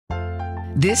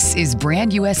This is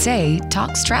Brand USA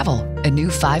Talks Travel, a new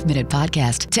 5-minute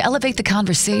podcast to elevate the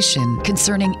conversation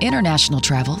concerning international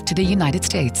travel to the United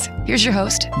States. Here's your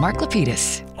host, Mark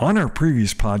Lapidus. On our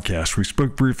previous podcast, we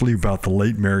spoke briefly about the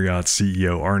late Marriott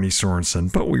CEO, Arne Sorenson,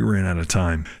 but we ran out of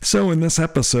time. So in this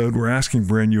episode, we're asking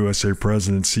Brand USA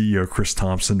President CEO Chris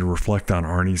Thompson to reflect on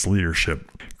Arne's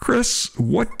leadership. Chris,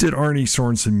 what did Arne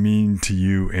Sorenson mean to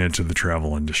you and to the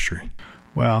travel industry?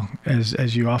 Well,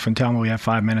 as you often tell me, we have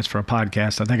 5 minutes for a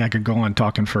podcast. I think I could go on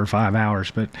talking for 5 hours,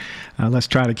 but let's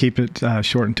try to keep it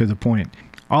short and to the point.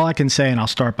 All I can say, and I'll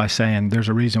start by saying, there's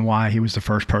a reason why he was the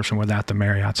first person without the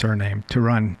Marriott surname to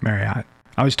run Marriott.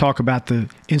 I always talk about the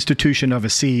institution of a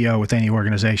CEO with any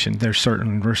organization. There's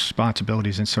certain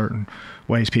responsibilities and certain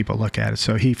ways people look at it.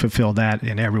 So he fulfilled that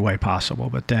in every way possible.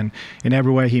 But then in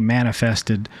every way, he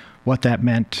manifested what that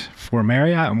meant for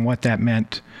Marriott and what that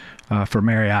meant for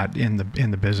Marriott in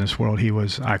the business world. He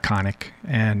was iconic,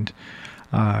 and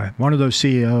one of those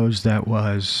CEOs that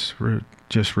was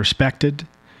just respected,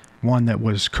 one that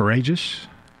was courageous,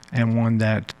 and one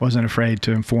that wasn't afraid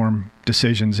to inform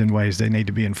decisions in ways they need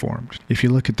to be informed. If you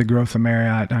look at the growth of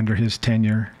Marriott under his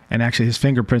tenure, and actually his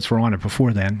fingerprints were on it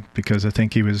before then, because I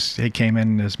think he came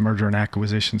in as merger and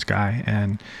acquisitions guy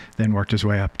and then worked his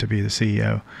way up to be the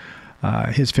CEO.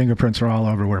 His fingerprints are all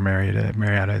over where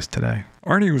Marriott is today.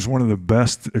 Arne was one of the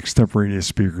best extemporaneous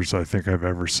speakers I think I've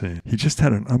ever seen. He just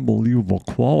had an unbelievable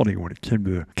quality when it came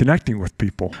to connecting with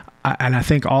people. And I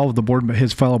think all of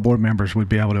his fellow board members would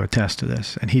be able to attest to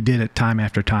this. And he did it time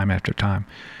after time after time.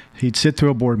 He'd sit through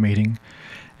a board meeting,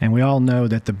 and we all know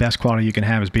that the best quality you can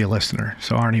have is be a listener.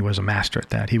 So Arne was a master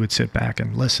at that. He would sit back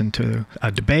and listen to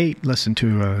a debate, listen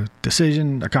to a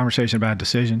decision, a conversation about a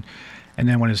decision. And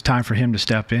then when it's time for him to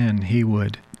step in, he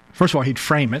would, first of all, he'd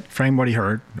frame what he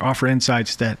heard, offer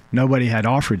insights that nobody had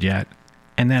offered yet,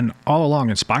 and then all along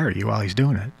inspire you while he's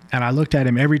doing it. And I looked at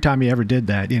him every time he ever did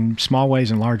that in small ways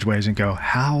and large ways and go,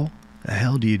 how the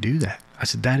hell do you do that? I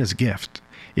said, that is a gift.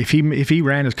 If he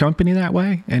ran his company that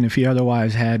way, and if he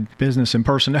otherwise had business and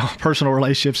personal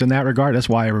relationships in that regard, that's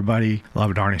why everybody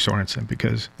loved Arne Sorenson,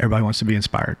 because everybody wants to be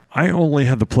inspired. I only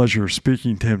had the pleasure of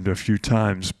speaking to him a few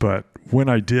times, but when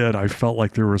I did, I felt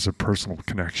like there was a personal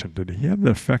connection. Did he have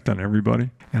the effect on everybody?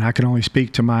 And I can only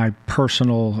speak to my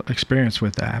personal experience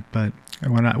with that, but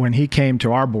when he came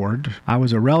to our board, I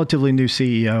was a relatively new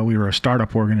CEO. We were a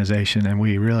startup organization, and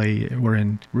we really were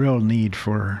in real need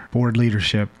for board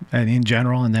leadership and in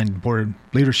general, and then board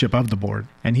leadership of the board.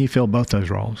 And he filled both those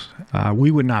roles.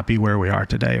 We would not be where we are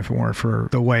today if it weren't for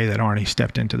the way that Arne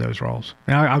stepped into those roles.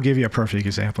 And I'll give you a perfect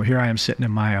example. Here I am sitting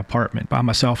in my apartment by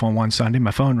myself on one Sunday.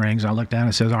 My phone rings. I look down and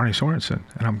it says Arne Sorenson.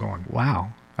 And I'm going,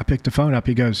 wow. I picked the phone up.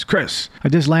 He goes, Chris, I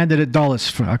just landed at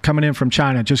Dulles, coming in from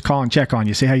China. Just call and check on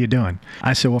you, see how you doing.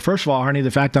 I said, well, first of all, Arne,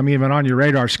 the fact I'm even on your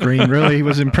radar screen really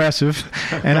was impressive.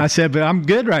 And I said, but I'm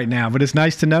good right now. But it's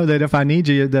nice to know that if I need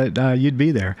you, that you'd be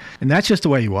there. And that's just the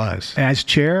way he was. As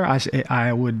chair,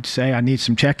 I would say I need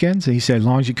some check-ins. And he said, as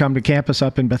long as you come to campus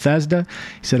up in Bethesda,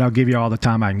 he said, I'll give you all the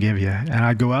time I can give you. And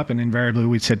I'd go up, and invariably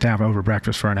we'd sit down over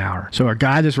breakfast for an hour. So a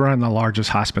guy that's running the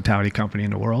largest hospitality company in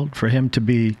the world, for him to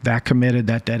be that committed,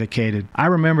 that dedicated. I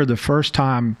remember the first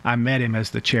time I met him as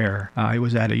the chair. It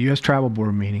was at a U.S. Travel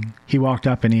Board meeting. He walked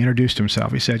up and he introduced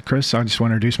himself. He said, Chris, I just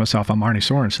want to introduce myself. I'm Arne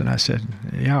Sorenson. I said,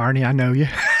 yeah, Arne, I know you.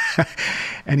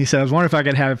 And he said, I was wondering if I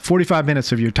could have 45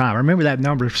 minutes of your time. I remember that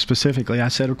number specifically. I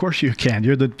said, of course you can.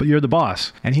 You're the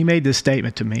boss. And he made this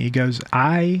statement to me. He goes,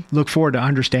 I look forward to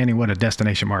understanding what a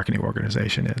destination marketing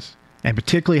organization is, and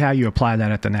particularly how you apply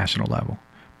that at the national level.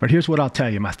 But here's what I'll tell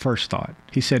you, my first thought.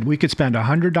 He said, we could spend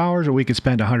 $100 or we could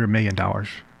spend $100 million.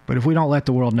 But if we don't let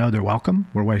the world know they're welcome,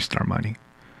 we're wasting our money.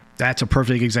 That's a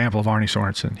perfect example of Arne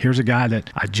Sorenson. Here's a guy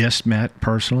that I just met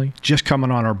personally, just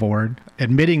coming on our board,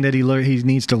 admitting that he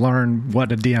needs to learn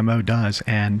what a DMO does.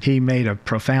 And he made a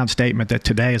profound statement that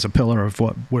today is a pillar of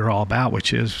what we're all about,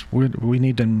 which is we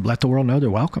need to let the world know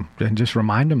they're welcome and just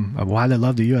remind them of why they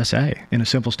love the USA. In a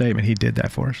simple statement, he did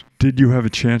that for us. Did you have a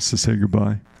chance to say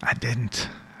goodbye? I didn't.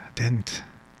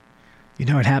 You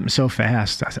know, it happened so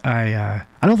fast. I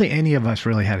don't think any of us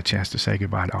really had a chance to say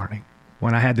goodbye to Arne.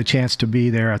 When I had the chance to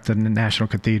be there at the National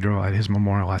Cathedral at his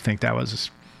memorial, I think that was,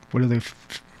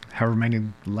 however many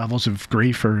levels of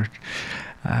grief, or,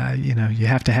 you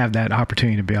have to have that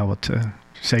opportunity to be able to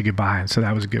say goodbye. And so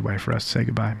that was a good way for us to say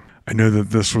goodbye. I know that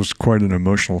this was quite an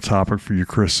emotional topic for you,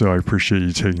 Chris, so I appreciate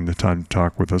you taking the time to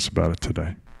talk with us about it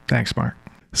today. Thanks, Mark.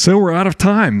 So we're out of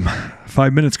time.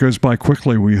 5 minutes goes by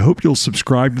quickly. We hope you'll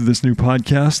subscribe to this new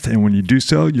podcast, and when you do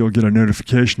so, you'll get a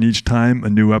notification each time a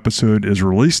new episode is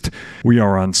released. We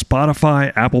are on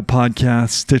Spotify, Apple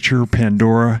Podcasts, Stitcher,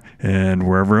 Pandora, and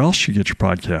wherever else you get your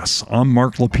podcasts. I'm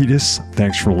Mark Lapidus.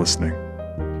 Thanks for listening.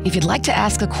 If you'd like to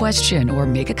ask a question or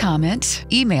make a comment,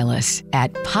 email us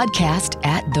at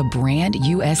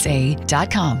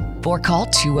podcast@thebrandusa.com or call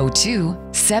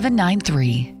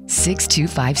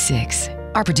 202-793-6256.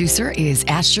 Our producer is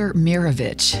Asher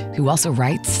Mirovich, who also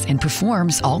writes and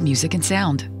performs all music and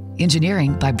sound.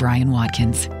 Engineering by Brian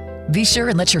Watkins. Be sure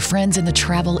and let your friends in the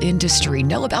travel industry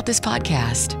know about this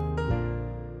podcast.